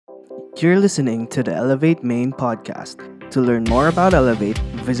You're listening to the Elevate Main podcast. To learn more about Elevate,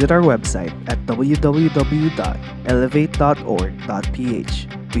 visit our website at www.elevate.org.ph.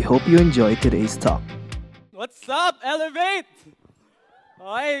 We hope you enjoy today's talk. What's up, Elevate?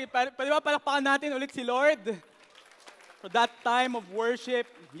 Okay, pwede ba palakpakan natin ulit si Lord? For that time of worship,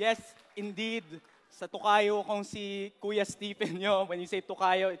 yes, indeed, sa tukayo kung si Kuya Stephen nyo, when you say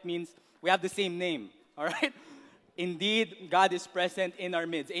tukayo, it means we have the same name. Alright? Indeed, God is present in our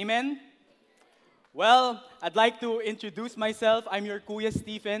midst. Amen? Well, I'd like to introduce myself. I'm your Kuya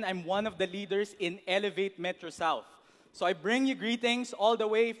Stephen. I'm one of the leaders in Elevate Metro South. So I bring you greetings all the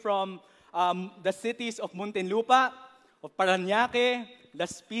way from the cities of Muntinlupa, of Parañaque,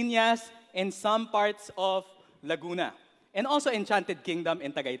 Las Piñas, and some parts of Laguna. And also Enchanted Kingdom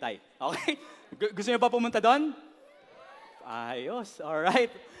in Tagaytay. Okay? Gusto niyo ba pumunta doon? Ayos. All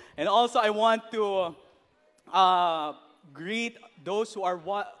right. And also I want to greet those who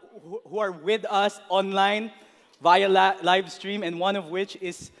are with us online via live stream, and one of which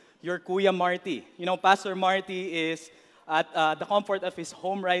is your Kuya Marty. You know, Pastor Marty is at the comfort of his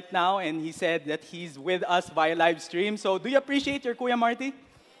home right now, and he said that he's with us via live stream. So, do you appreciate your Kuya Marty?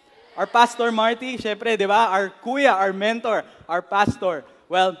 Our Pastor Marty, syempre, di ba? Our Kuya, our mentor, our pastor.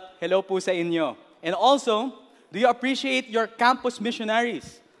 Well, hello po sa inyo. And also, do you appreciate your campus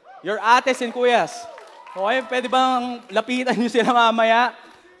missionaries? Your ates and kuyas? Okay, pwede bang lapitan nyo sila mamaya?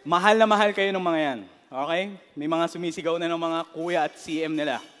 Mahal na mahal kayo ng mga yan. Okay? May mga sumisigaw na ng mga kuya at CM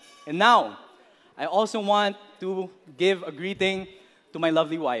nila. And now, I also want to give a greeting to my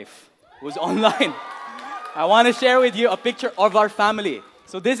lovely wife who's online. I want to share with you a picture of our family.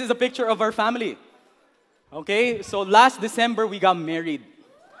 So this is a picture of our family. Okay? So last December, we got married.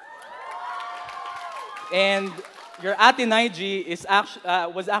 And your Ate Naiji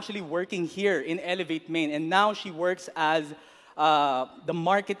was actually working here in Elevate Main, and now she works as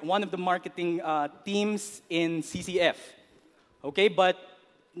one of the marketing teams in CCF. Okay, but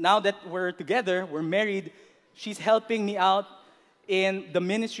now that we're together, we're married, she's helping me out in the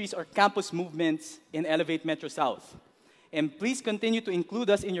ministries or campus movements in Elevate Metro South. And please continue to include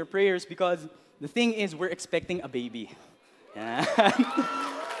us in your prayers, because the thing is, we're expecting a baby. Yeah.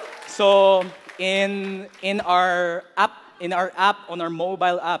 So in our app on our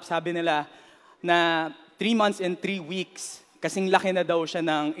mobile app, sabi nila na 3 months and 3 weeks, kasing laki na daw siya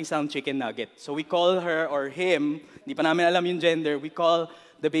ng isang chicken nugget. So we call her or him, hindi pa namin alam yung gender, we call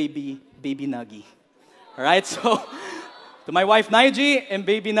the baby Nuggy. Alright, so to my wife Naiji and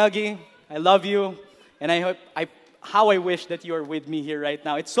baby Nuggy, I love you, and how I wish that you are with me here right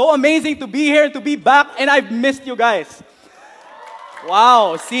now. It's so amazing to be here, to be back, and I've missed you guys.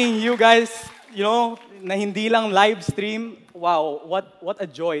 Wow, seeing you guys, you know, na hindi lang live stream, wow, what a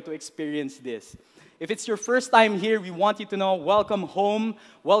joy to experience this. If it's your first time here, we want you to know, welcome home,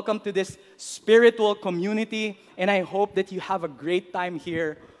 welcome to this spiritual community, and I hope that you have a great time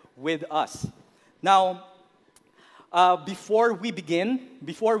here with us. Now, before we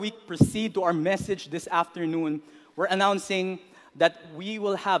proceed to our message this afternoon, we're announcing that we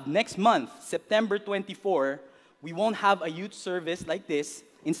will have next month, September 24, we won't have a youth service like this.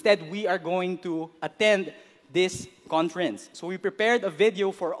 Instead, we are going to attend this conference. So we prepared a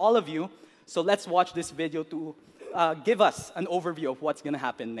video for all of you. So let's watch this video to give us an overview of what's going to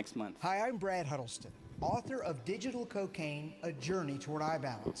happen next month. Hi, I'm Brad Huddleston, author of Digital Cocaine, A Journey Toward Eye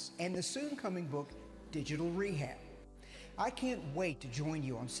Balance, and the soon-coming book, Digital Rehab. I can't wait to join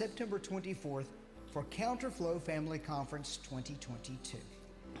you on September 24th for Counterflow Family Conference 2022.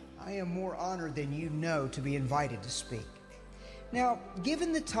 I am more honored than you know to be invited to speak. Now,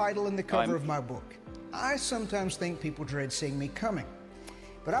 given the title and the cover of my book, I sometimes think people dread seeing me coming.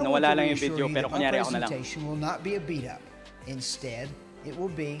 But I want to reassure you that my presentation will not be a beat-up. Instead, it will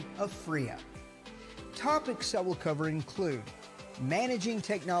be a free-up. Topics I will cover include managing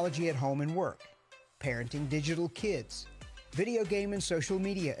technology at home and work, parenting digital kids, video game and social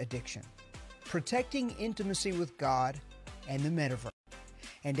media addiction, protecting intimacy with God, and the metaverse.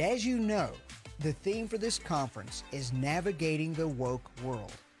 And as you know, the theme for this conference is navigating the woke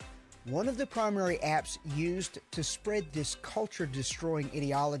world. One of the primary apps used to spread this culture-destroying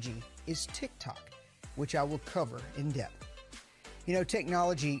ideology is TikTok, which I will cover in depth. You know,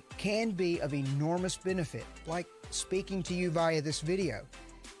 technology can be of enormous benefit, like speaking to you via this video,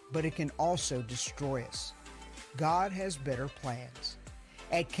 but it can also destroy us. God has better plans.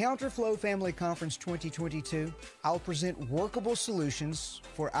 At Counterflow Family Conference 2022, I'll present workable solutions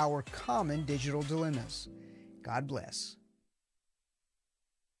for our common digital dilemmas. God bless.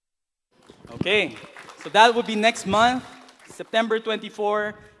 Okay, so that will be next month, September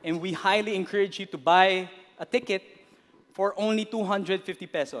 24, and we highly encourage you to buy a ticket for only 250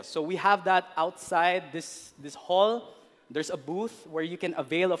 pesos. So we have that outside this hall. There's a booth where you can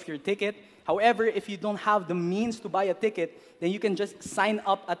avail of your ticket. However, if you don't have the means to buy a ticket, then you can just sign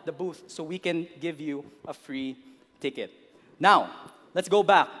up at the booth so we can give you a free ticket. Now, let's go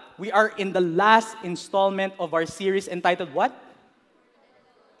back. We are in the last installment of our series entitled what?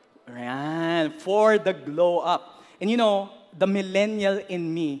 Ayan, For the Glow Up. And you know, the millennial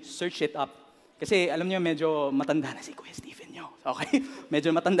in me, search it up. Kasi alam niyo, medyo matanda na si Kuya Stephen nyo. Okay?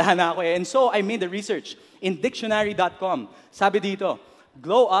 Medyo matanda na ako eh. And so, I made the research. In dictionary.com, sabi dito,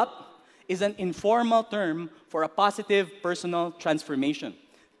 glow up is an informal term for a positive personal transformation.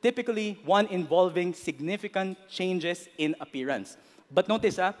 Typically, one involving significant changes in appearance. But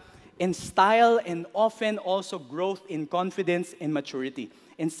notice, in style and often also growth in confidence and maturity.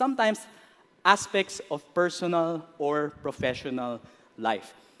 And sometimes, aspects of personal or professional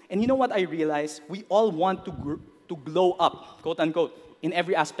life. And you know what I realized? We all want to glow up, quote unquote, in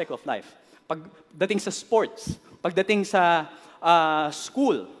every aspect of life. Pagdating sa sports, pagdating sa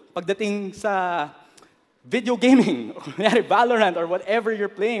school, pagdating sa video gaming, Valorant or whatever you're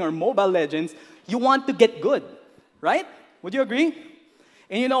playing, or Mobile Legends, you want to get good, right? Would you agree?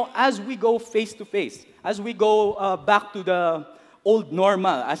 And you know, as we go face to face, as we go back to the old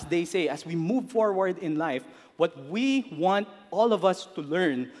normal, as they say, as we move forward in life, what we want all of us to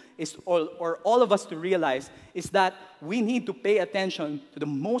learn is, or all of us to realize, is that we need to pay attention to the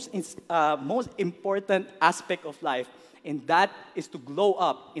most important aspect of life, and that is to glow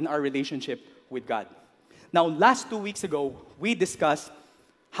up in our relationship with God. Now, last 2 weeks ago, we discussed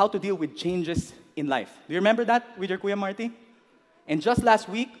how to deal with changes in life. Do you remember that with your Kuya Marty? And just last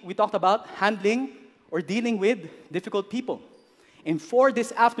week, we talked about handling or dealing with difficult people. And for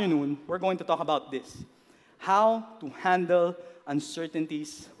this afternoon, we're going to talk about this. How to handle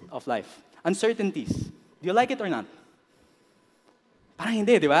uncertainties of life. Uncertainties. Do you like it or not? Parang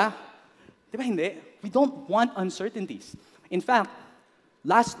hindi, di ba? Di ba hindi? We don't want uncertainties. In fact,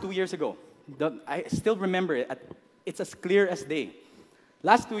 last 2 years ago, I still remember it. It's as clear as day.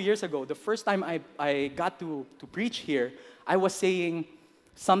 Last 2 years ago, the first time I got to preach here, I was saying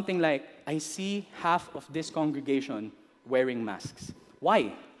something like, I see half of this congregation wearing masks.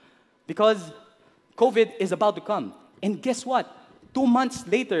 Why? Because COVID is about to come. And guess what? 2 months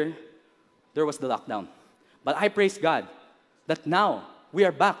later, there was the lockdown. But I praise God that now we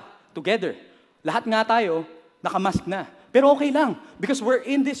are back together. Lahat nga tayo nakamask na. Pero okay lang because we're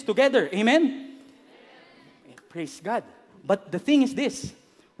in this together. Amen? Praise God. But the thing is this,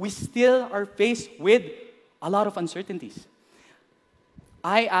 we still are faced with a lot of uncertainties.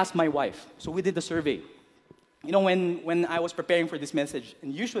 I asked my wife, so we did the survey. You know, when I was preparing for this message,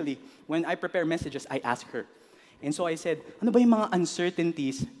 and usually when I prepare messages, I ask her. And so I said, ano ba yung mga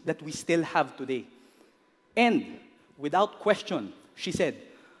uncertainties that we still have today? And without question, she said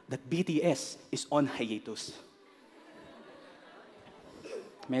that BTS is on hiatus.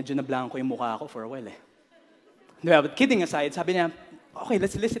 Medyo na-blanco yung mukha ako for a while eh. Diba? But kidding aside, sabi niya, okay,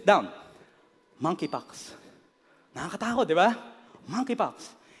 let's list it down. Monkeypox. Nakakatakot, di ba?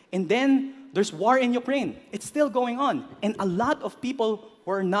 Monkeypox. And then, there's war in Ukraine. It's still going on. And a lot of people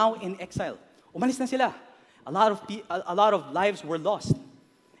were now in exile. Umalis na sila. A lot of lives were lost.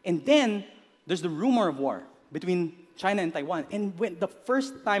 And then, there's the rumor of war between China and Taiwan. And when the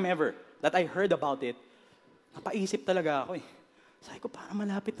first time ever that I heard about it, napaisip talaga ako eh. Sabi ko, parang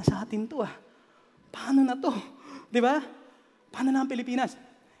malapit na sa atin to ah. Paano na to? Di ba? Paano na ang Pilipinas?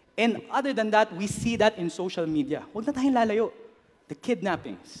 And other than that, we see that in social media. Huwag na tayong lalayo. The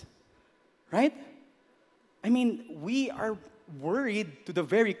kidnappings. Right? I mean, we are worried to the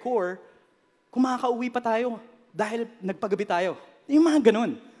very core kung makakauwi pa tayo dahil nagpagabi tayo. Yung mga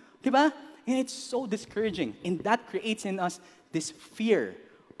ganun. Di ba? And it's so discouraging. And that creates in us this fear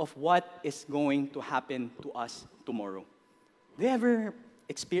of what is going to happen to us tomorrow. Have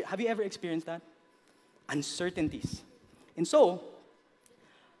you ever experienced that? Uncertainties. And so,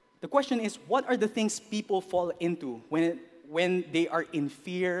 the question is, what are the things people fall into when they are in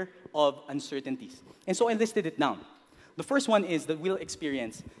fear of uncertainties? And so I listed it down. The first one is that we'll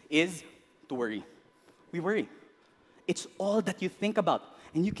experience is to worry. We worry. It's all that you think about,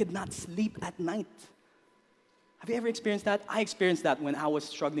 and you cannot sleep at night. Have you ever experienced that? I experienced that when I was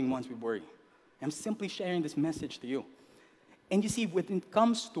struggling once with worry. I'm simply sharing this message to you. And you see, when it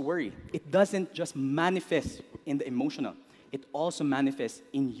comes to worry, it doesn't just manifest in the emotional. It also manifests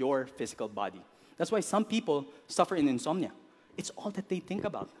in your physical body. That's why some people suffer in insomnia. It's all that they think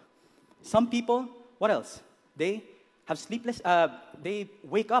about. Some people, what else? They have they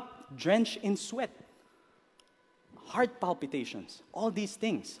wake up drenched in sweat. Heart palpitations, all these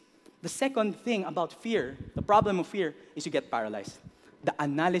things. The second thing about fear, the problem of fear, is you get paralyzed. The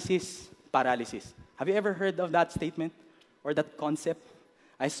analysis paralysis. Have you ever heard of that statement or that concept?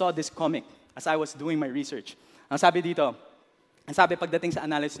 I saw this comic as I was doing my research. Ang sabi dito, ang sabi pagdating sa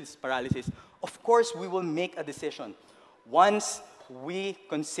analysis paralysis, of course we will make a decision once we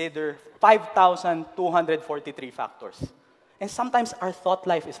consider 5,243 factors. And sometimes our thought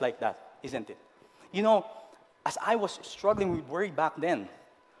life is like that, isn't it? You know, as I was struggling with worry back then,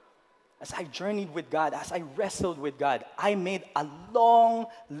 as I journeyed with God, as I wrestled with God, I made a long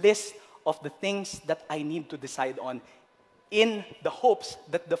list of the things that I need to decide on in the hopes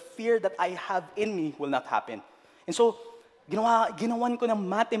that the fear that I have in me will not happen. And so, ginawan ko ng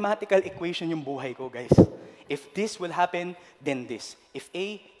mathematical equation yung buhay ko, guys. If this will happen, then this. If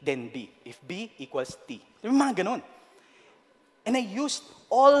A, then B. If B equals T. Yung mga ganun. And I used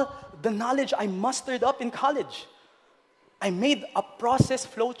all the knowledge I mustered up in college. I made a process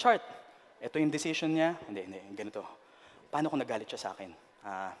flow chart. Ito yung decision niya. Hindi, ganito. Paano kung nagalit siya sa akin?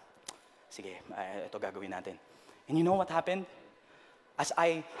 Sige, ito gagawin natin. And you know what happened? As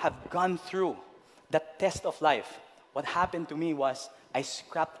I have gone through that test of life, what happened to me was I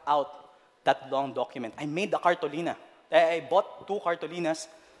scrapped out that long document. I made the cartolina. I bought 2 cartolinas,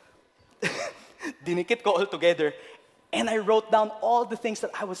 dinikit ko all together, and I wrote down all the things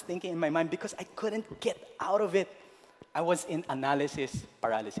that I was thinking in my mind because I couldn't get out of it. I was in analysis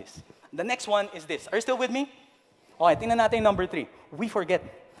paralysis. The next one is this. Are you still with me? Okay, tingnan natin number 3. We forget.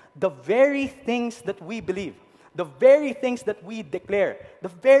 The very things that we believe, the very things that we declare, the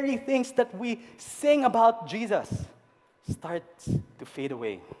very things that we sing about Jesus starts to fade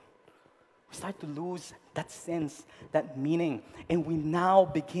away. We start to lose that sense, that meaning. And we now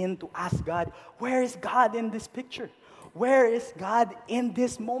begin to ask God, where is God in this picture? Where is God in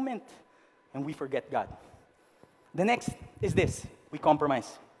this moment? And we forget God. The next is this. We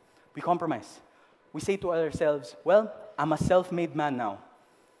compromise. We compromise. We say to ourselves, well, I'm a self-made man now.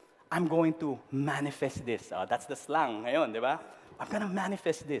 I'm going to manifest this. That's the slang ngayon, di ba? I'm going to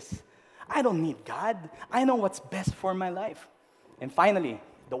manifest this. I don't need God. I know what's best for my life. And finally,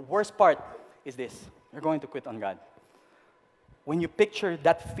 the worst part is this. You're going to quit on God. When you picture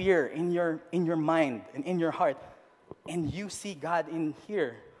that fear in your mind and in your heart, and you see God in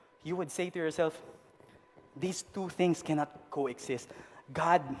here, you would say to yourself, these two things cannot coexist.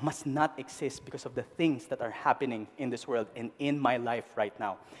 God must not exist because of the things that are happening in this world and in my life right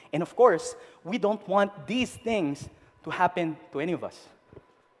now. And of course, we don't want these things to happen to any of us.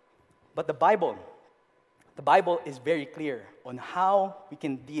 But the Bible is very clear on how we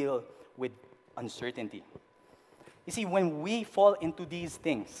can deal with uncertainty. You see, when we fall into these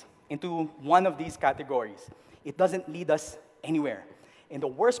things, into one of these categories, it doesn't lead us anywhere. And the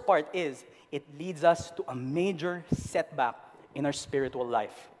worst part is, it leads us to a major setback in our spiritual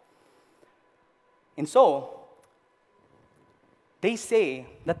life. And so, they say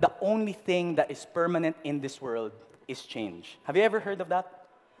that the only thing that is permanent in this world is change. Have you ever heard of that?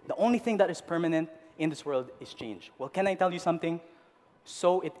 The only thing that is permanent in this world is change. Well, can I tell you something?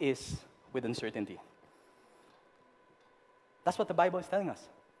 So it is with uncertainty. That's what the Bible is telling us.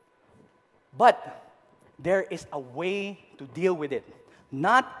 But there is a way to deal with it.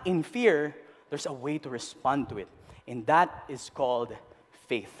 Not in fear, there's a way to respond to it. And that is called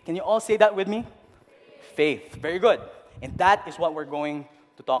faith. Can you all say that with me? Faith. Very good. And that is what we're going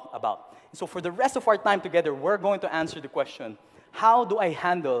to talk about. So for the rest of our time together, we're going to answer the question, how do I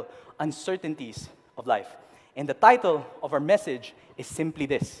handle uncertainties of life? And the title of our message is simply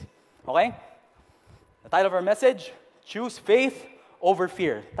this. Okay? The title of our message, Choose Faith Over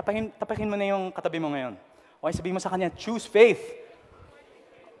Fear. Tapakin mo na yung katabi mo ngayon. Okay, sabihin mo sa kanya, choose faith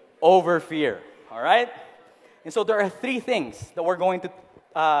over fear. All right? And so there are 3 things that we're going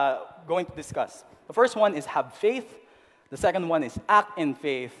to discuss. The first one is have faith. The second one is act in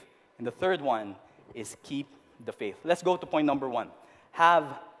faith. And the third one is keep the faith. Let's go to point number 1. Have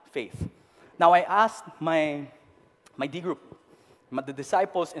faith. Now, I asked my D group, the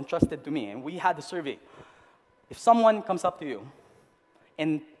disciples entrusted to me, and we had a survey. If someone comes up to you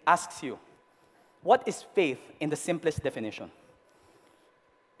and asks you, what is faith in the simplest definition?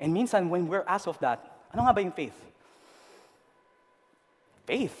 And minsan, when we're asked of that, ano nga ba yung faith?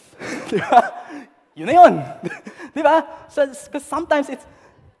 Faith. Diba? Yun na yun. Diba? So, because sometimes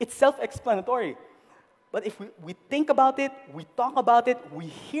it's self-explanatory. But if we think about it, we talk about it, we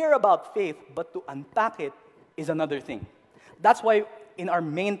hear about faith, but to unpack it is another thing. That's why in our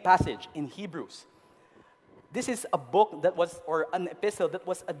main passage in Hebrews, this is a book that was, or an epistle that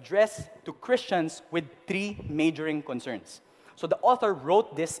was addressed to Christians with 3 majoring concerns. So the author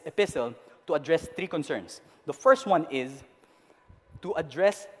wrote this epistle to address 3 concerns. The first one is to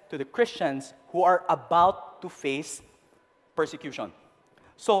address to the Christians who are about to face persecution.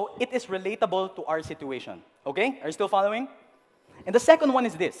 So it is relatable to our situation. Okay? Are you still following? And the second one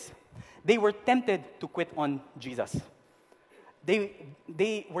is this. They were tempted to quit on Jesus.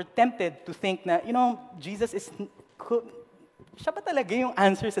 They were tempted to think na, Jesus is, siya ba talaga yung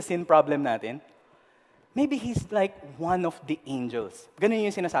answer sa sin problem natin? Maybe he's like one of the angels. Ganun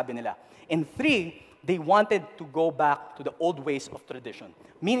yung sinasabi nila. And 3, they wanted to go back to the old ways of tradition.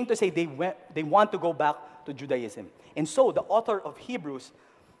 Meaning to say, they want to go back to Judaism. And so, the author of Hebrews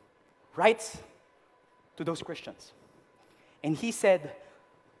writes to those Christians. And he said,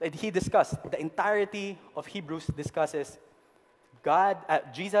 that he discussed, the entirety of Hebrews discusses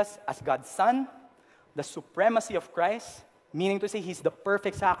Jesus as God's Son, the supremacy of Christ, meaning to say he's the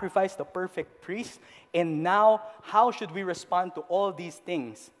perfect sacrifice, the perfect priest, and now, how should we respond to all these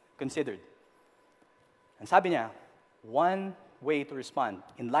things considered? And sabi niya, one way to respond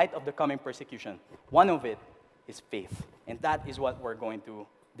in light of the coming persecution, one of it is faith. And that is what we're going to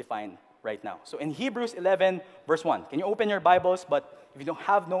define right now. So in Hebrews 11, verse 1, can you open your Bibles? But if you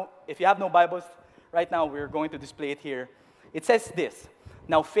have no Bibles right now, we're going to display it here. It says this.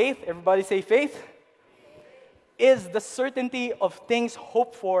 Now faith, everybody say faith, is the certainty of things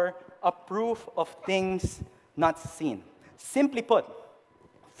hoped for, a proof of things not seen. Simply put,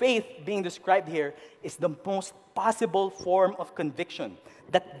 faith being described here is the most possible form of conviction,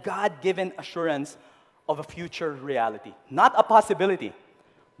 that God-given assurance of a future reality. Not a possibility,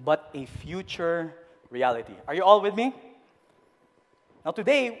 but a future reality. Are you all with me? Now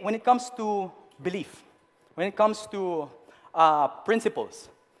today, when it comes to belief, when it comes to principles,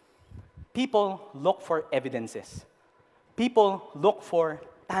 people look for evidences. People look for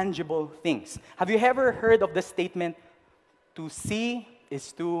tangible things. Have you ever heard of the statement, to see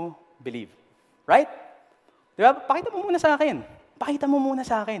is to believe? Right? Diba? Pakita mo muna sa akin. Pakita mo muna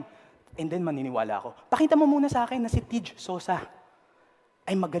sa akin. And then maniniwala ako. Pakita mo muna sa akin na si Tej Sosa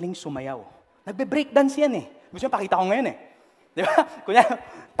ay magaling sumayaw. Nagbe-breakdance yan eh. Gusto niyo pakita ko ngayon eh. Di ba?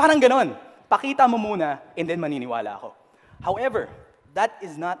 Parang ganon. Pakita mo muna and then maniniwala ako. However, that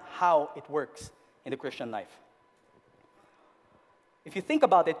is not how it works in the Christian life. If you think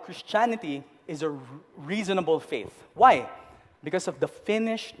about it, Christianity is a reasonable faith. Why? Because of the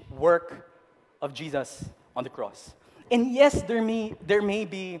finished work of Jesus on the cross. And yes, there may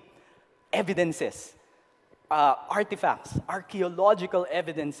be evidences, artifacts, archaeological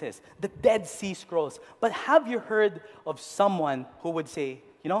evidences, the Dead Sea Scrolls. But have you heard of someone who would say,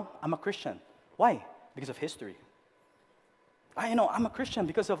 I'm a Christian? Why? Because of history. I'm a Christian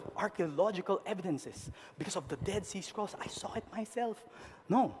because of archaeological evidences, because of the Dead Sea Scrolls. I saw it myself.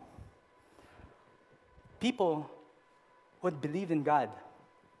 No. People who had believed in God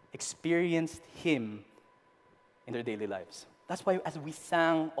experienced Him in their daily lives. That's why as we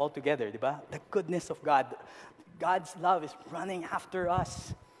sang all together, diba? The goodness of God, God's love is running after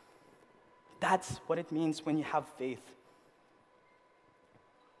us. That's what it means when you have faith.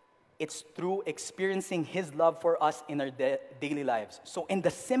 It's through experiencing His love for us in our daily lives. So in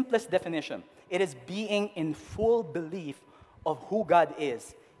the simplest definition, it is being in full belief of who God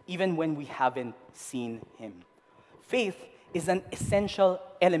is, even when we haven't seen Him. Faith is an essential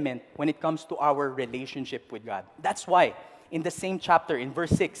element when it comes to our relationship with God. That's why in the same chapter, in verse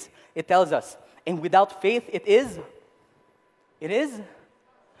 6, it tells us, and without faith, it is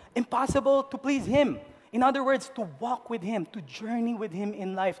impossible to please Him. In other words, to walk with Him, to journey with Him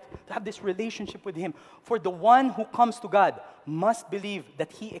in life, to have this relationship with Him. For the one who comes to God must believe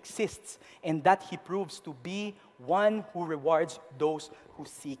that He exists and that He proves to be one who rewards those who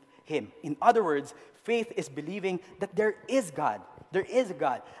seek Him. In other words, faith is believing that there is God. There is a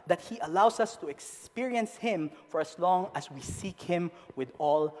God, that He allows us to experience Him for as long as we seek Him with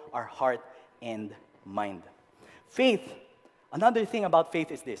all our heart and mind. Faith, another thing about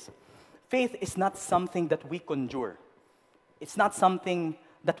faith is this. Faith is not something that we conjure. It's not something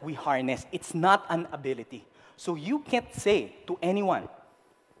that we harness. It's not an ability. So you can't say to anyone,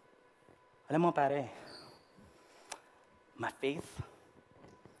 alam mo pare, my faith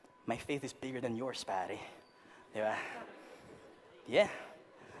is bigger than yours, pare. Diba? Yeah.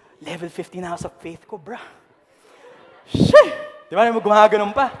 Level 50 na ako sa faith ko, bro. Shit! Diba na mo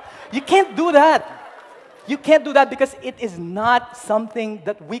gumaganon pa? You can't do that. You can't do that because it is not something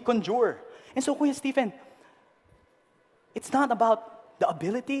that we conjure. And so, Kuya Stephen, it's not about the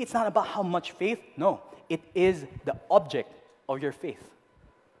ability, it's not about how much faith. No, it is the object of your faith.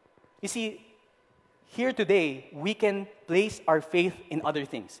 You see, here today, we can place our faith in other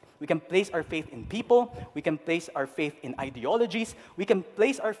things. We can place our faith in people. We can place our faith in ideologies. We can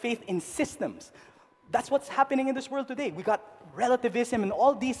place our faith in systems. That's what's happening in this world today. We got relativism and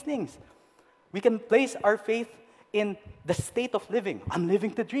all these things. We can place our faith in the state of living. I'm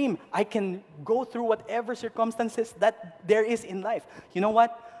living the dream. I can go through whatever circumstances that there is in life. You know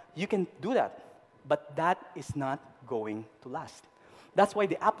what? You can do that. But that is not going to last. That's why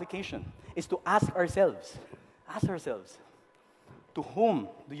the application is to ask ourselves, to whom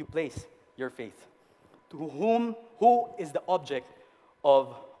do you place your faith? Who is the object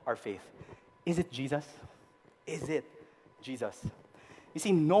of our faith? Is it Jesus? Is it Jesus? You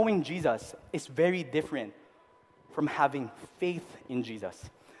see, knowing Jesus is very different from having faith in Jesus.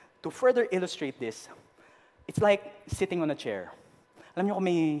 To further illustrate this, it's like sitting on a chair. Alam niyo kung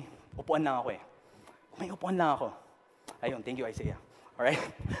may upuan lang ako eh. Kung may upuan lang ako. Ayun, thank you, Isaiah. Alright?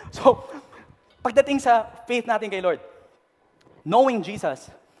 So, pagdating sa faith natin kay Lord, knowing Jesus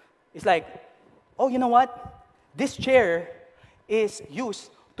is like, oh, you know what? This chair is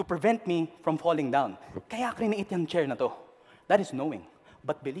used to prevent me from falling down. Kaya create yung chair na to. That is knowing.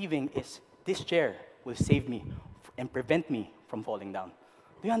 But believing is, this chair will save me and prevent me from falling down.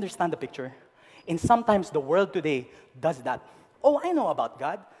 Do you understand the picture? And sometimes the world today does that. Oh, I know about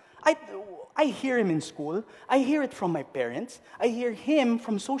God. I hear Him in school. I hear it from my parents. I hear Him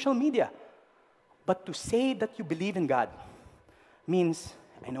from social media. But to say that you believe in God means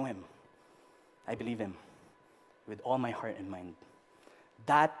I know Him. I believe Him with all my heart and mind.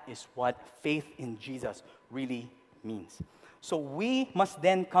 That is what faith in Jesus really means. So we must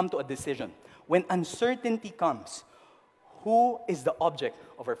then come to a decision. When uncertainty comes, who is the object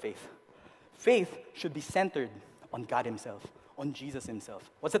of our faith? Faith should be centered on God Himself, on Jesus Himself.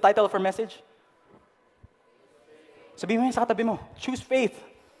 What's the title of our message? Sabihin mo yun sa katabi mo. Choose faith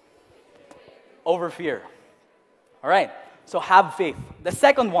over fear. All right. So have faith. The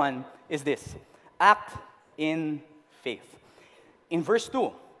second one is this. Act in faith. In verse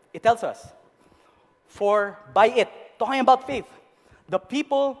 2, it tells us, for by it, talking about faith, the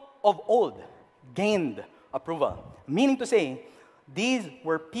people of old gained approval. Meaning to say, these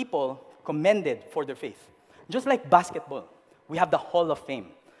were people commended for their faith. Just like basketball, we have the Hall of Fame.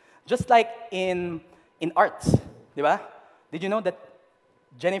 Just like in arts, di ba? Did you know that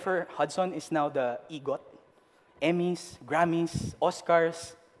Jennifer Hudson is now the EGOT? Emmys, Grammys,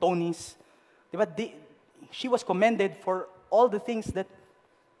 Oscars, Tonys. Di ba? She was commended for all the things that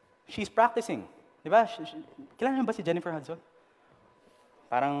she's practicing. Di ba? Kilala niyo ba si Jennifer Hudson?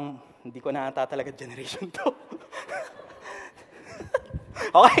 Parang hindi ko na ata talaga generation to.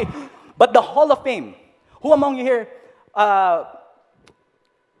 Okay. But the Hall of Fame, who among you here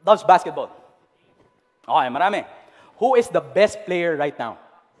loves basketball? Okay, marami. Who is the best player right now?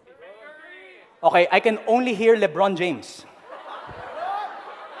 Okay, I can only hear LeBron James.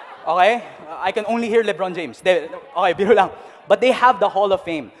 Okay? I can only hear LeBron James. Okay, biro lang. But they have the Hall of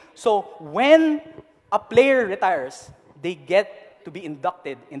Fame. So when a player retires, they get to be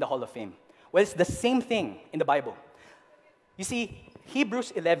inducted in the Hall of Fame. Well, it's the same thing in the Bible. You see,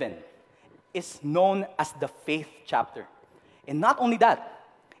 Hebrews 11 is known as the faith chapter. And not only that,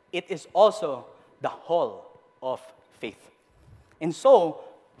 it is also the hall of faith. And so,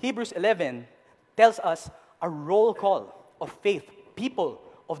 Hebrews 11 tells us a roll call of faith, people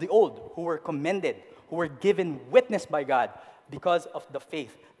of the old who were commended, who were given witness by God because of the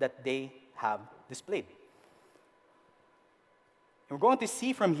faith that they have displayed. And we're going to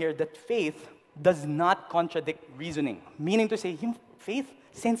see from here that faith does not contradict reasoning. Meaning to say, faith,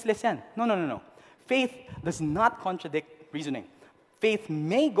 senseless yan. No. Faith does not contradict reasoning. Faith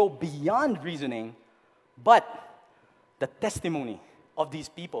may go beyond reasoning, but the testimony of these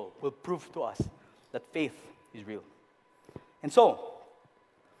people will prove to us that faith is real. And so,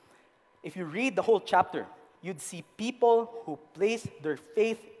 if you read the whole chapter, you'd see people who place their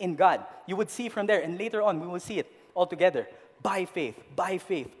faith in God. You would see from there, and later on, we will see it all together. By faith, by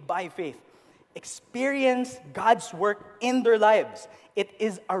faith, by faith. Experience God's work in their lives. It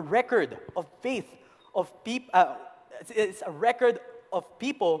is a record of faith, of people. It's a record of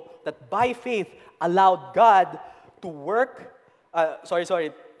people that by faith allowed God to work.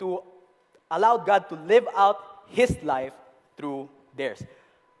 To allow God to live out His life through theirs.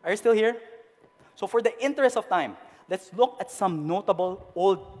 Are you still here? So for the interest of time, let's look at some notable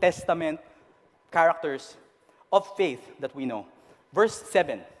Old Testament characters of faith that we know. Verse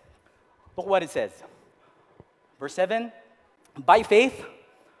 7. Look what it says. Verse 7. By faith,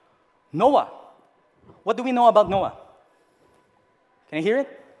 Noah. What do we know about Noah? Can you hear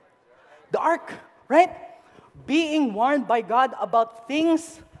it? The ark, right? Being warned by God about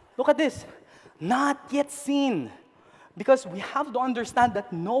things, look at this, not yet seen. Because we have to understand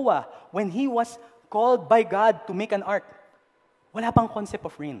that Noah, when he was called by God to make an ark, wala pang concept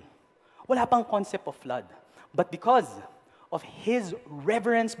of rain. Wala pang concept of flood. But because of his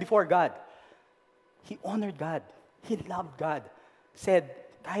reverence before God. He honored God. He loved God. Said,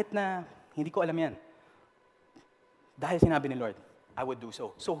 kahit na hindi ko alam yan, dahil sinabi ni Lord, I would do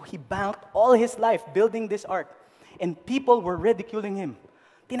so. So he banked all his life building this ark. And people were ridiculing him.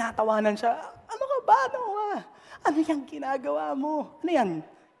 Tinatawanan siya, ano ka ba, Noah? Ano yung ginagawa mo? Ano yan?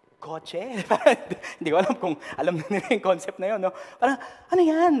 Kotse? Hindi ko alam kung alam na nila yung concept na yun. No? Parang, ano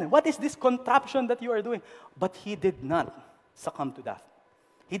yan? What is this contraption that you are doing? But he did not succumb to that.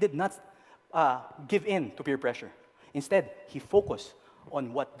 He did not give in to peer pressure. Instead, he focused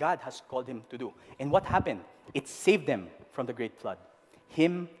on what God has called him to do. And what happened? It saved them from the great flood.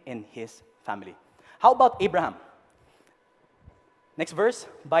 Him and his family. How about Abraham? Next verse.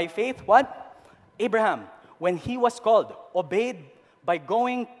 By faith, what? Abraham, when he was called, obeyed by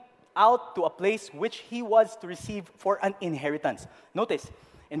going out to a place which he was to receive for an inheritance. Notice,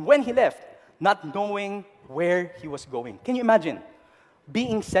 and when he left, not knowing where he was going. Can you imagine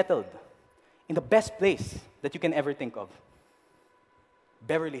being settled in the best place that you can ever think of?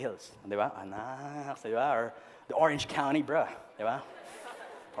 Beverly Hills, di ba? Anak, di ba? Or the Orange County, bruh, di ba?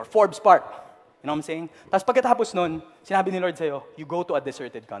 Or Forbes Park. You know what I'm saying? Tapos pagkatapos nun, sinabi ni Lord sa'yo, you go to a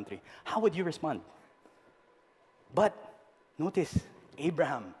deserted country. How would you respond? But, notice,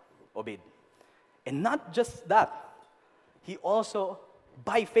 Abraham obeyed. And not just that, he also,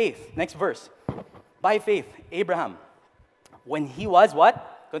 by faith, next verse, by faith, Abraham, when he was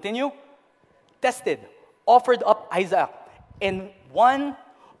what? Continue. Tested, offered up Isaac, and one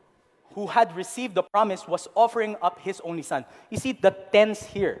who had received the promise was offering up his only son. You see the tense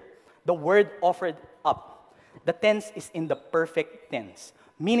here, the word offered up. The tense is in the perfect tense,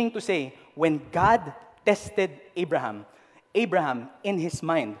 meaning to say, when God tested Abraham, Abraham, in his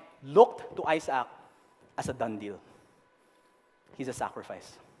mind, looked to Isaac as a done deal. He's a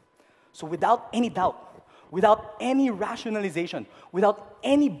sacrifice. So without any doubt, without any rationalization, without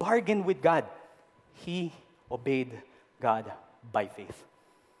any bargain with God, he obeyed God by faith.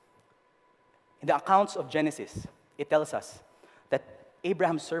 In the accounts of Genesis, it tells us that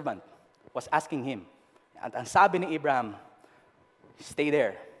Abraham's servant was asking him, at ang sabi ni Abraham, stay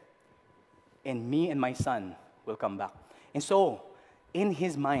there, and me and my son will come back. And so, in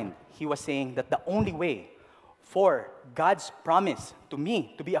his mind, he was saying that the only way for God's promise to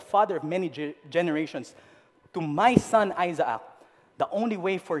me, to be a father of many generations, to my son Isaac, the only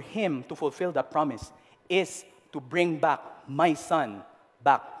way for him to fulfill that promise is to bring back my son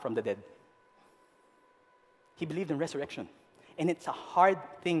back from the dead. He believed in resurrection. And it's a hard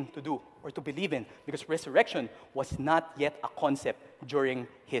thing to do or to believe in because resurrection was not yet a concept during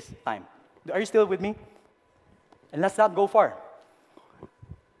his time. Are you still with me? And let's not go far.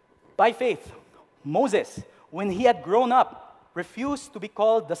 By faith, Moses, when he had grown up, refused to be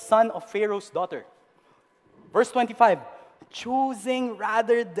called the son of Pharaoh's daughter. Verse 25, choosing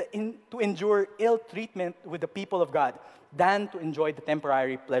rather to endure ill treatment with the people of God than to enjoy the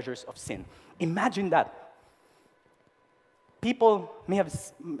temporary pleasures of sin. Imagine that. People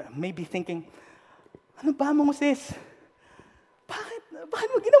may be thinking, ano ba, Moses? Bakit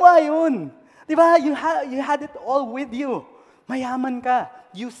mo ginawa yun? Di ba? You had it all with you. Mayaman ka.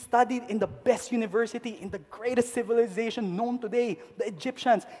 You studied in the best university, in the greatest civilization known today, the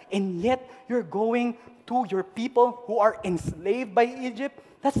Egyptians, and yet you're going to your people who are enslaved by Egypt?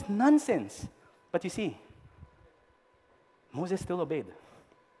 That's nonsense. But you see, Moses still obeyed.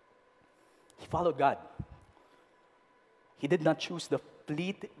 He followed God. He did not choose the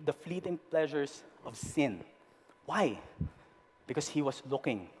fleeting pleasures of sin. Why? Because he was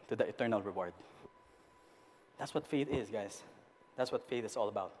looking to the eternal reward. That's what faith is, guys. That's what faith is all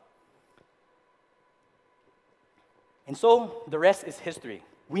about. And so, the rest is history.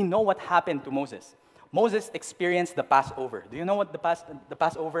 We know what happened to Moses. Moses experienced the Passover. Do you know what the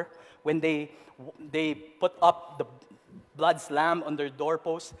Passover? When they put up the blood lamb on their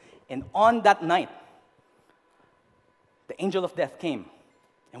doorpost, and on that night, the angel of death came.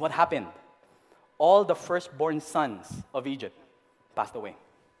 And what happened? All the firstborn sons of Egypt passed away.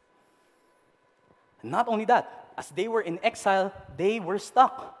 And not only that, as they were in exile, they were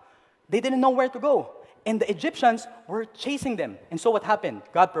stuck. They didn't know where to go. And the Egyptians were chasing them. And so what happened?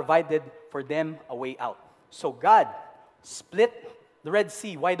 God provided for them a way out. So God split the Red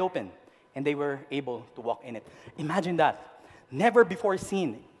Sea wide open, and they were able to walk in it. Imagine that. Never before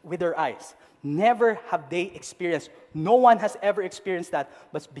seen with their eyes. Never have they experienced. No one has ever experienced that.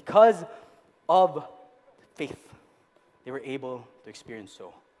 But because of faith, they were able to experience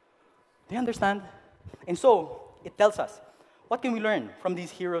so. Do you understand? And so, it tells us, what can we learn from these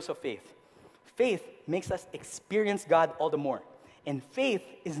heroes of faith? Faith makes us experience God all the more. And faith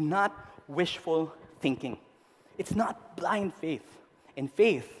is not wishful thinking. It's not blind faith. And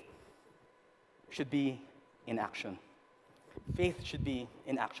faith should be in action. Faith should be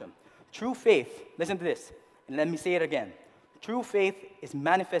in action. True faith, listen to this, and let me say it again. True faith is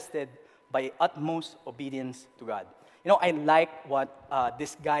manifested by utmost obedience to God. I like what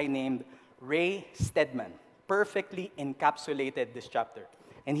this guy named Ray Stedman perfectly encapsulated this chapter.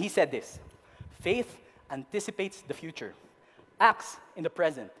 And he said this: faith anticipates the future, acts in the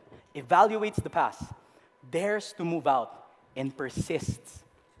present, evaluates the past, dares to move out, and persists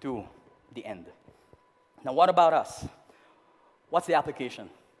to the end. Now, what about us? What's the application?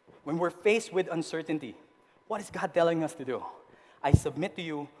 When we're faced with uncertainty, what is God telling us to do? I submit to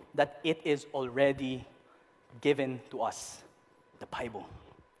you that it is already given to us, the Bible.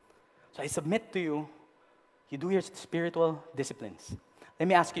 So I submit to you, you do your spiritual disciplines. Let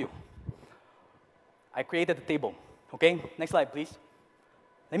me ask you. I created a table, okay? Next slide, please.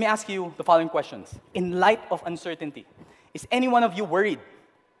 Let me ask you the following questions. In light of uncertainty, is any one of you worried?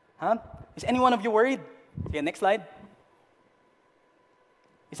 Is any one of you worried? Okay, next slide.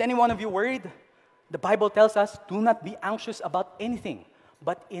 Is any one of you worried? The Bible tells us, do not be anxious about anything,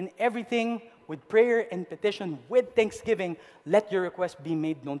 but in everything, with prayer and petition, with thanksgiving, let your requests be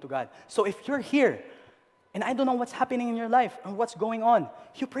made known to God. So if you're here, and I don't know what's happening in your life and what's going on,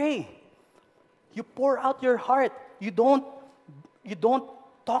 you pray. You pour out your heart. You don't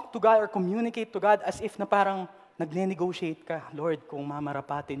talk to God or communicate to God as if na parang nagne-negotiate ka. Lord, kung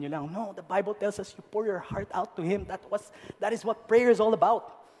mamarapatin nyo lang. No, the Bible tells us you pour your heart out to Him. That is what prayer is all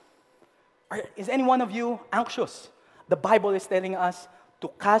about. Or is any one of you anxious? The Bible is telling us to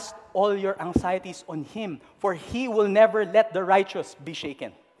cast all your anxieties on Him, for He will never let the righteous be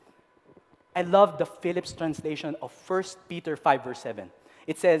shaken. I love the Phillips translation of 1 Peter 5 verse 7.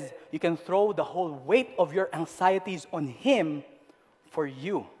 It says, you can throw the whole weight of your anxieties on Him, for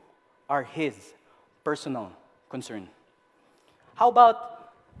you are His personal concern. How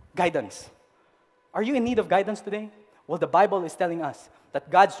about guidance? Are you in need of guidance today? Well, the Bible is telling us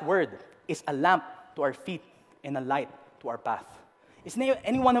that God's Word is a lamp to our feet and a light to our path. Is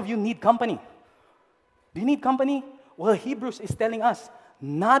any one of you need company? Do you need company? Well, Hebrews is telling us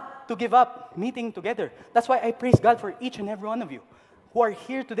not to give up meeting together. That's why I praise God for each and every one of you who are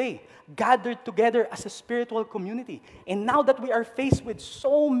here today, gathered together as a spiritual community. And now that we are faced with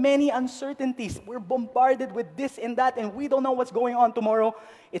so many uncertainties, we're bombarded with this and that, and we don't know what's going on tomorrow,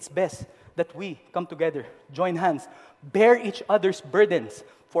 it's best that we come together, join hands, bear each other's burdens,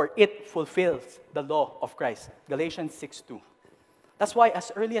 for it fulfills the law of Christ. Galatians 6:2. That's why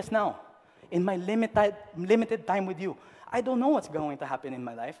as early as now, in my limited time with you, I don't know what's going to happen in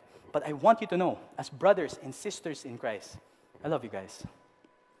my life, but I want you to know, as brothers and sisters in Christ, I love you guys.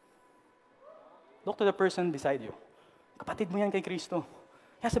 Look to the person beside you. Kapatid mo yan kay Kristo.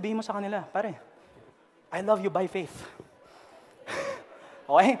 Kaya sabihin mo sa kanila, pare, I love you by faith.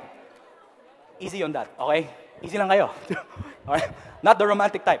 Okay? Easy on that, okay? Easy lang kayo. Okay? Not the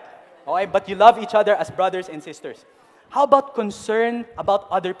romantic type. Okay? But you love each other as brothers and sisters. How about concern about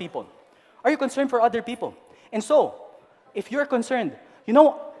other people? Are you concerned for other people? And so, if you're concerned,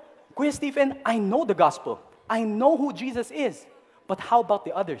 Kuya Stephen, I know the gospel. I know who Jesus is. But how about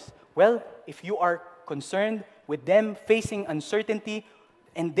the others? Well, if you are concerned with them facing uncertainty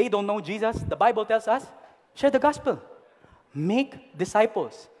and they don't know Jesus, the Bible tells us, share the gospel. Make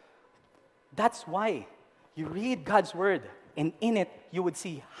disciples. That's why you read God's word, and in it, you would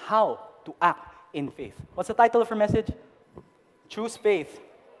see how to act in faith. What's the title of our message? Choose faith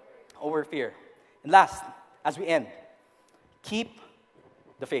over fear. And last, as we end, keep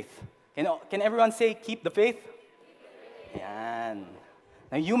the faith. Can everyone say, keep the faith? Yan.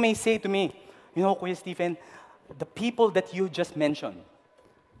 Now you may say to me, Kuya Stephen, the people that you just mentioned,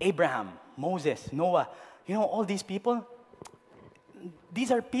 Abraham, Moses, Noah, all these people, these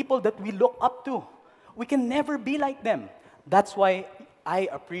are people that we look up to. We can never be like them. That's why I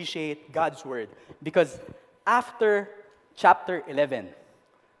appreciate God's word. Because after chapter 11,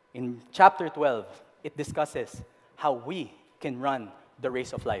 in chapter 12, it discusses how we can run the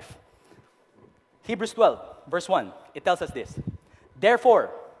race of life. Hebrews 12, verse 1, it tells us this. Therefore,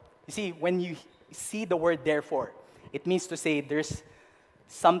 you see, when you see the word therefore, it means to say there's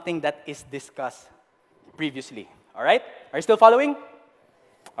something that is discussed previously. All right? Are you still following?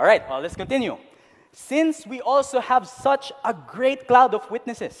 All right, well, let's continue. Since we also have such a great cloud of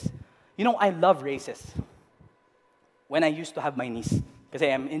witnesses. I love races. When I used to have my niece, because I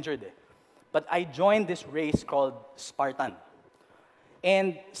am injured. But I joined this race called Spartan.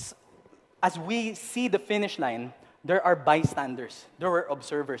 And as we see the finish line, there are bystanders. There were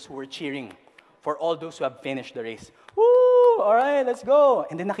observers who were cheering for all those who have finished the race. Woo! All right, let's go.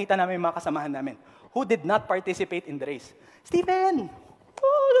 And then nakita namin yung mga kasamahan namin. who did not participate in the race. Stephen!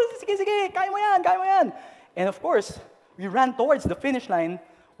 Oh, sige, kaya mo yan. And of course, we ran towards the finish line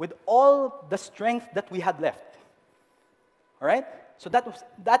with all the strength that we had left. All right? So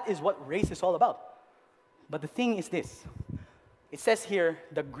that is what race is all about. But the thing is this. It says here,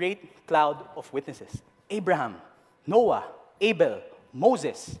 the great cloud of witnesses. Abraham, Noah, Abel,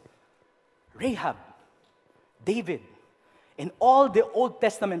 Moses, Rahab, David, and all the Old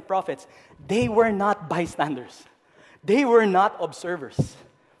Testament prophets, they were not bystanders. They were not observers.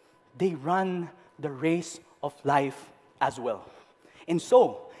 They ran the race of life as well. And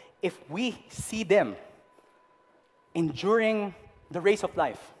so, if we see them enduring the race of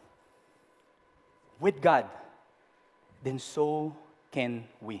life with God, then so can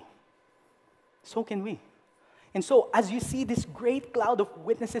we. So can we. And so, as you see this great cloud of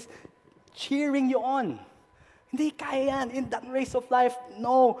witnesses cheering you on, hindi kaya yan in that race of life.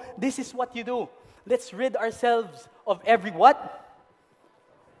 No, this is what you do. Let's rid ourselves of every what?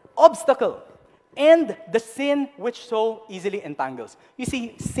 Obstacle. And the sin which so easily entangles. You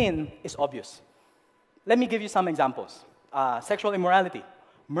see, sin is obvious. Let me give you some examples. Sexual immorality,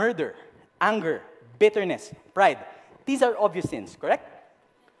 murder, anger, bitterness, pride. These are obvious sins, correct?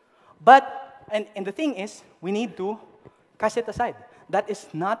 But, and the thing is, we need to cast it aside. That is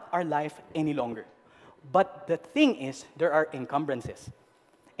not our life any longer. But the thing is, there are encumbrances.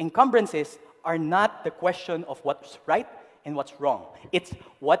 Encumbrances are not the question of what's right and what's wrong. It's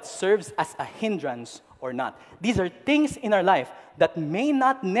what serves as a hindrance or not. These are things in our life that may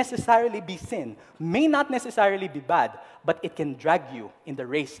not necessarily be sin, may not necessarily be bad, but it can drag you in the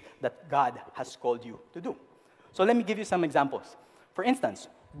race that God has called you to do. So let me give you some examples. For instance,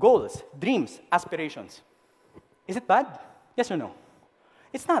 goals, dreams, aspirations. Is it bad? Yes or no?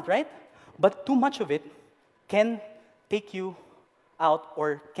 It's not, right? But too much of it can take you out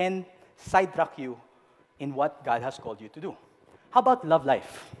or can sidetrack you in what God has called you to do. How about love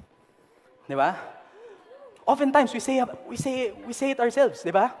life? Diba? Oftentimes, we say it ourselves,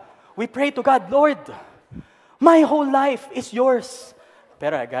 diba? We pray to God, Lord, my whole life is yours.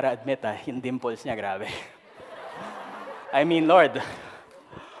 Pero I gotta admit, yung dimples niya, grabe. I mean, Lord,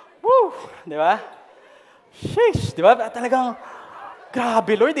 woo, diba? Sheesh, diba? Talagang,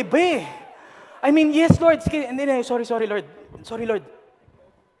 grabe, Lord, iba eh. I mean, yes, Lord, sorry, Lord. Sorry, Lord.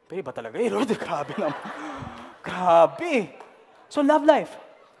 Iba talaga eh, Lord, grabe naman. Grabe. So, love life.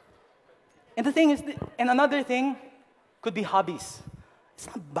 And the thing is, and another thing could be hobbies. It's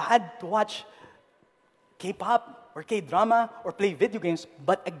not bad to watch K-pop or K-drama or play video games,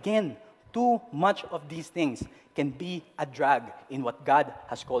 but again, too much of these things can be a drag in what God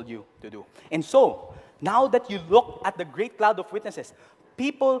has called you to do. And so, now that you look at the great cloud of witnesses,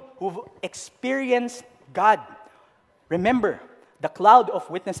 people who've experienced God, remember, the cloud of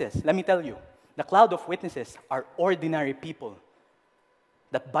witnesses, let me tell you, the cloud of witnesses are ordinary people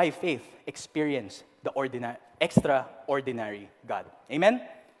that by faith experience the extraordinary God. Amen?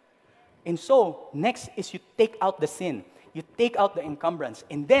 And so, next is you take out the sin. You take out the encumbrance.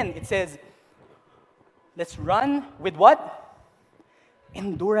 And then it says, let's run with what?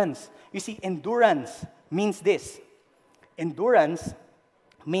 Endurance. You see, endurance means this. Endurance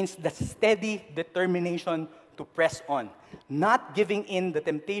means the steady determination to press on. Not giving in the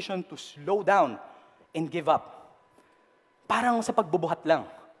temptation to slow down and give up. Parang sa pagbubuhat lang.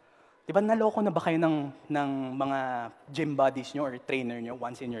 Diba naloko na ba kayo ng mga gym buddies nyo or trainer nyo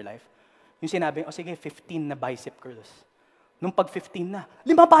once in your life? Yung sinabi, sige, 15 na bicep curls. Nung pag 15 na,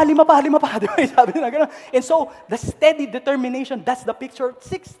 5 pa. Diba? Sabi nila gano'n. And so, the steady determination, that's the picture.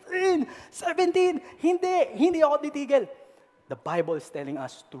 16, 17, hindi ako titigil. The Bible is telling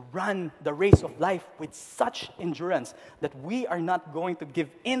us to run the race of life with such endurance that we are not going to give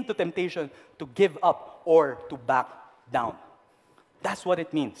in to temptation, to give up, or to back down. That's what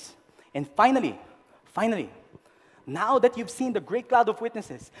it means. And finally, now that you've seen the great cloud of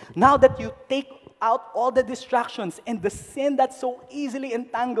witnesses, now that you take out all the distractions and the sin that so easily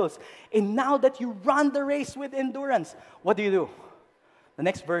entangles, and now that you run the race with endurance, what do? The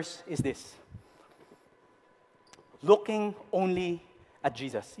next verse is this. Looking only at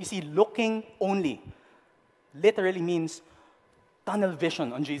Jesus. You see, looking only literally means tunnel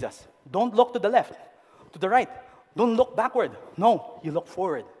vision on Jesus. Don't look to the left, to the right. Don't look backward. No, you look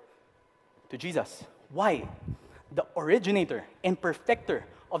forward to Jesus. Why? The originator and perfecter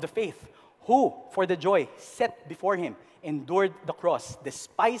of the faith, who, for the joy set before him, endured the cross,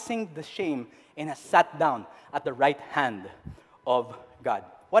 despising the shame, and has sat down at the right hand of God.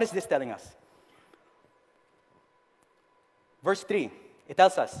 What is this telling us? Verse 3, it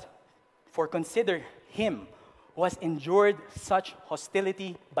tells us, for consider him who who has endured such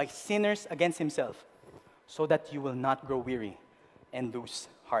hostility by sinners against himself, so that you will not grow weary and lose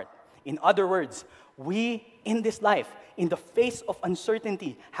heart. In other words, we in this life, in the face of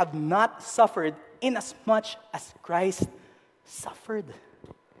uncertainty, have not suffered in as much as Christ suffered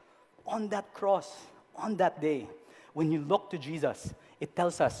on that cross, on that day. When you look to Jesus, it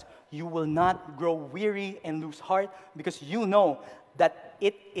tells us you will not grow weary and lose heart because you know that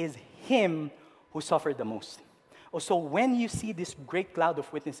it is Him who suffered the most. So when you see this great cloud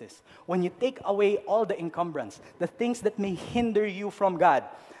of witnesses, when you take away all the encumbrance, the things that may hinder you from God,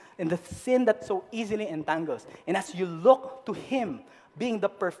 and the sin that so easily entangles, and as you look to Him, being the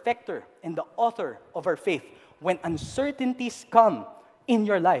perfecter and the author of our faith, when uncertainties come in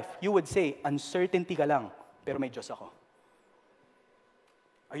your life, you would say, uncertainty ka lang, pero may Diyos ako.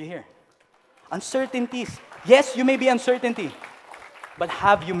 Are you here? Uncertainties. Yes, you may be uncertainty, but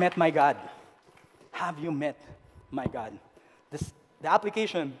have you met my God? Have you met my God? The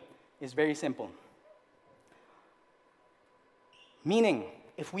application is very simple. Meaning,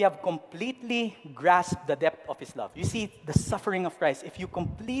 if we have completely grasped the depth of His love, you see the suffering of Christ, if you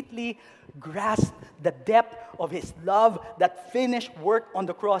completely grasp the depth of His love, that finished work on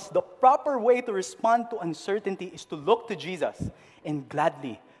the cross, the proper way to respond to uncertainty is to look to Jesus and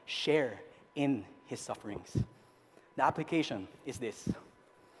gladly share in His sufferings. The application is this.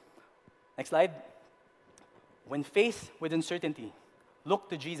 Next slide. When faced with uncertainty, look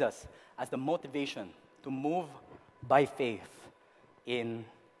to Jesus as the motivation to move by faith in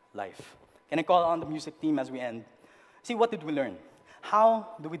life. Can I call on the music team as we end? See, what did we learn? How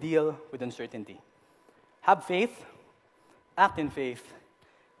do we deal with uncertainty? Have faith, act in faith,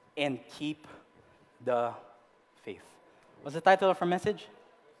 and keep the faith. What's the title of our message?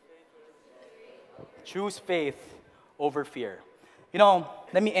 Choose faith over fear. You know,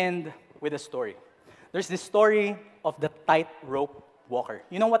 let me end with a story. There's this story of the tightrope walker.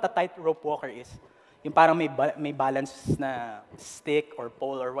 You know what a tightrope walker is? Yung parang may balance na stick or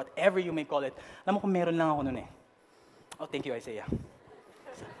pole or whatever you may call it. Alam mo kung meron lang ako nun eh. Oh, thank you, Isaiah.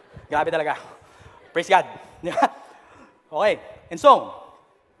 Grabe talaga. Praise God. Okay. And so,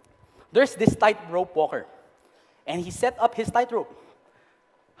 there's this tightrope walker. And he set up his tightrope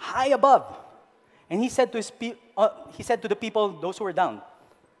high above. And he said to the people, those who were down,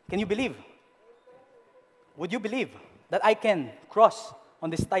 can you believe? Would you believe that I can cross on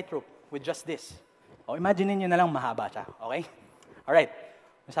this tightrope with just this? O, imagine niyo na lang mahaba siya, okay? Alright.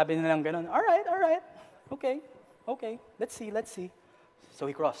 Sabi nila lang ganun, alright. Okay. Let's see. So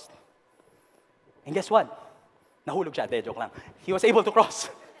he crossed. And guess what? Nahulog siya. De, joke lang. He was able to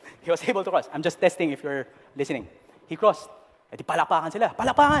cross. I'm just testing if you're listening. He crossed. E di palakpakan sila.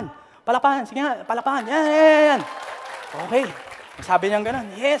 Palakpakan. Sige nga, palakpakan. Yan. Okay. Sabi niya ganun,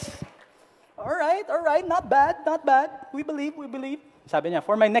 yes. Alright. Not bad. We believe. Sabi niya,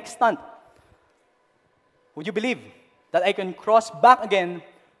 for my next stunt, would you believe that I can cross back again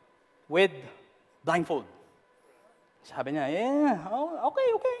with blindfold? Sabi niya, yeah, okay.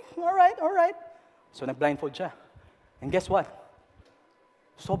 Alright. So nag-blindfold siya. And guess what?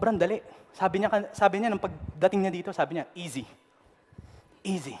 Sobrang dali. Sabi niya nung pagdating niya dito, sabi niya, easy.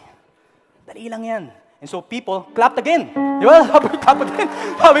 Dali lang yan. And so people clapped again. Di ba? Clap again.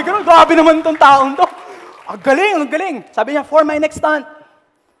 Sabi ko, grabe naman itong taong to. Ang galing. Sabi niya, for my next stunt,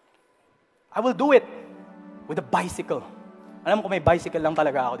 I will do it with a bicycle. Alam mo kung may bicycle lang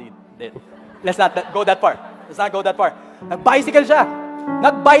talaga ako dito. Let's not go that far. Nag-bicycle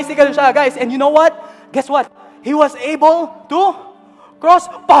siya, guys. And you know what? Guess what? He was able to cross.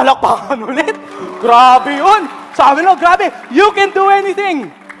 Palakpakan ulit. Grabe yun. Sabi niya, grabe. You can do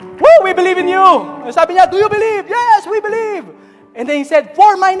anything. Woo, we believe in you. Sabi niya, do you believe? Yes, we believe. And then he said,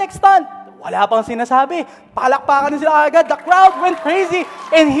 for my next stunt. Wala pang sinasabi. Palakpakan na sila agad. The crowd went crazy.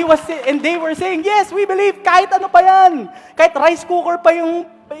 And they were saying, yes, we believe. Kahit ano pa yan. Kahit rice cooker pa yung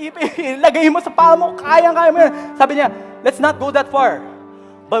ilagay mo sa paa mo, kaya mo yan. Sabi niya, let's not go that far.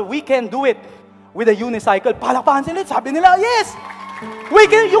 But we can do it with a unicycle. Palakpakan sila. Sabi nila, yes,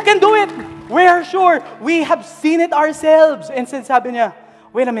 you can do it. We are sure. We have seen it ourselves. And sabi niya,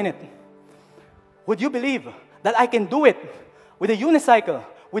 wait a minute. Would you believe that I can do it with a unicycle,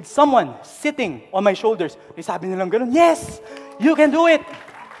 with someone sitting on my shoulders? E sabi nilang ganun, yes, you can do it.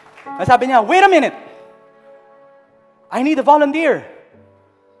 And sabi niya, wait a minute. I need a volunteer.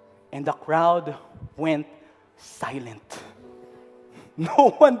 And the crowd went silent.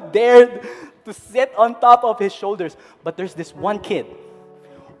 No one dared to sit on top of his shoulders. But there's this one kid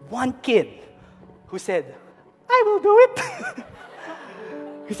who said, I will do it.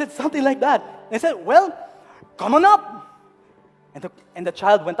 He said something like that. And I said, well, come on up. And the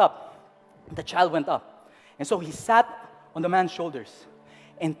child went up. And so he sat on the man's shoulders.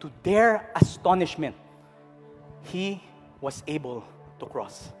 And to their astonishment, he was able to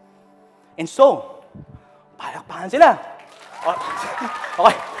cross. And so, palakpakan sila.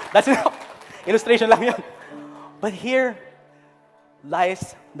 Okay, that's enough. Illustration lang yun. But here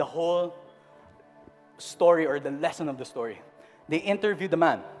lies the whole story or the lesson of the story. They interviewed the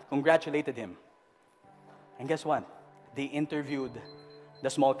man, congratulated him. And guess what? They interviewed the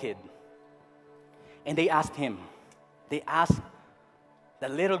small kid. And they asked the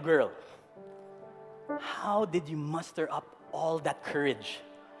little girl, how did you muster up all that courage?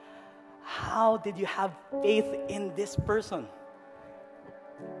 How did you have faith in this person?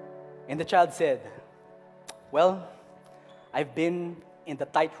 And the child said, well, I've been in the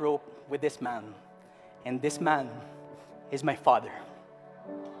tightrope with this man, and this man is my father.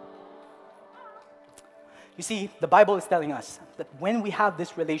 You see, the Bible is telling us that when we have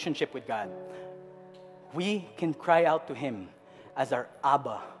this relationship with God, we can cry out to Him as our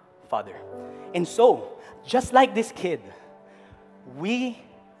Abba Father. And so, just like this kid, we,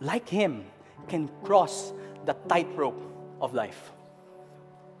 like him, can cross the tightrope of life.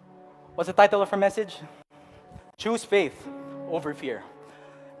 What's the title of our message? Choose faith over fear.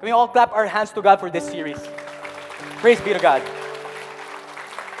 Can we all clap our hands to God for this series? Praise be to God.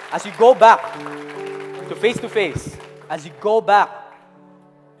 As you go back to face, as you go back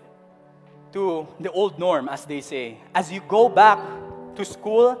to the old norm, as they say, as you go back to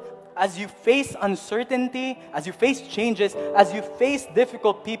school, as you face uncertainty, as you face changes, as you face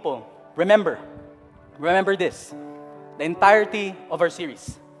difficult people, remember this, the entirety of our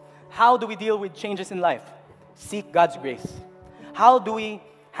series. How do we deal with changes in life? Seek God's grace. How do we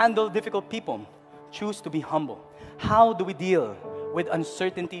handle difficult people? Choose to be humble. How do we deal with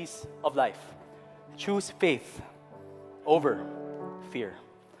uncertainties of life? Choose faith over fear.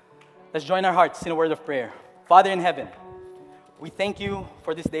 Let's join our hearts in a word of prayer. Father in heaven, we thank you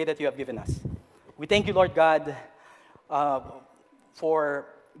for this day that you have given us. We thank you, Lord God, for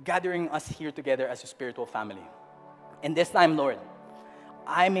gathering us here together as a spiritual family. And this time, Lord,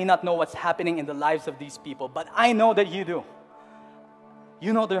 I may not know what's happening in the lives of these people, but I know that you do.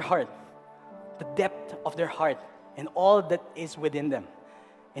 You know their heart, the depth of their heart, and all that is within them.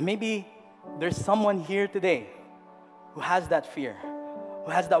 And maybe there's someone here today who has that fear,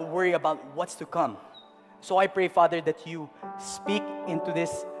 who has that worry about what's to come. So I pray, Father, that you speak into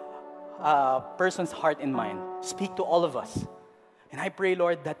this person's heart and mind. Speak to all of us. And I pray,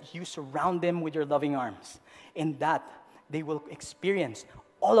 Lord, that you surround them with your loving arms, and that they will experience,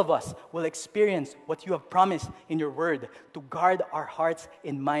 all of us will experience what you have promised in your word, to guard our hearts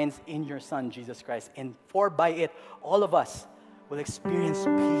and minds in your Son, Jesus Christ. And for by it, all of us will experience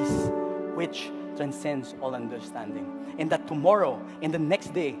peace, which transcends all understanding. And that tomorrow, and the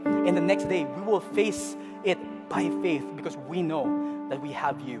next day, we will face it by faith, because we know that we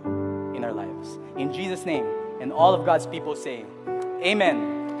have you in our lives. In Jesus' name, and all of God's people say,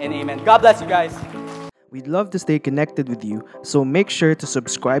 amen and amen. God bless you guys. We'd love to stay connected with you, so make sure to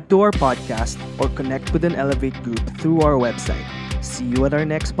subscribe to our podcast or connect with an Elevate group through our website. See you at our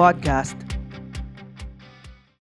next podcast.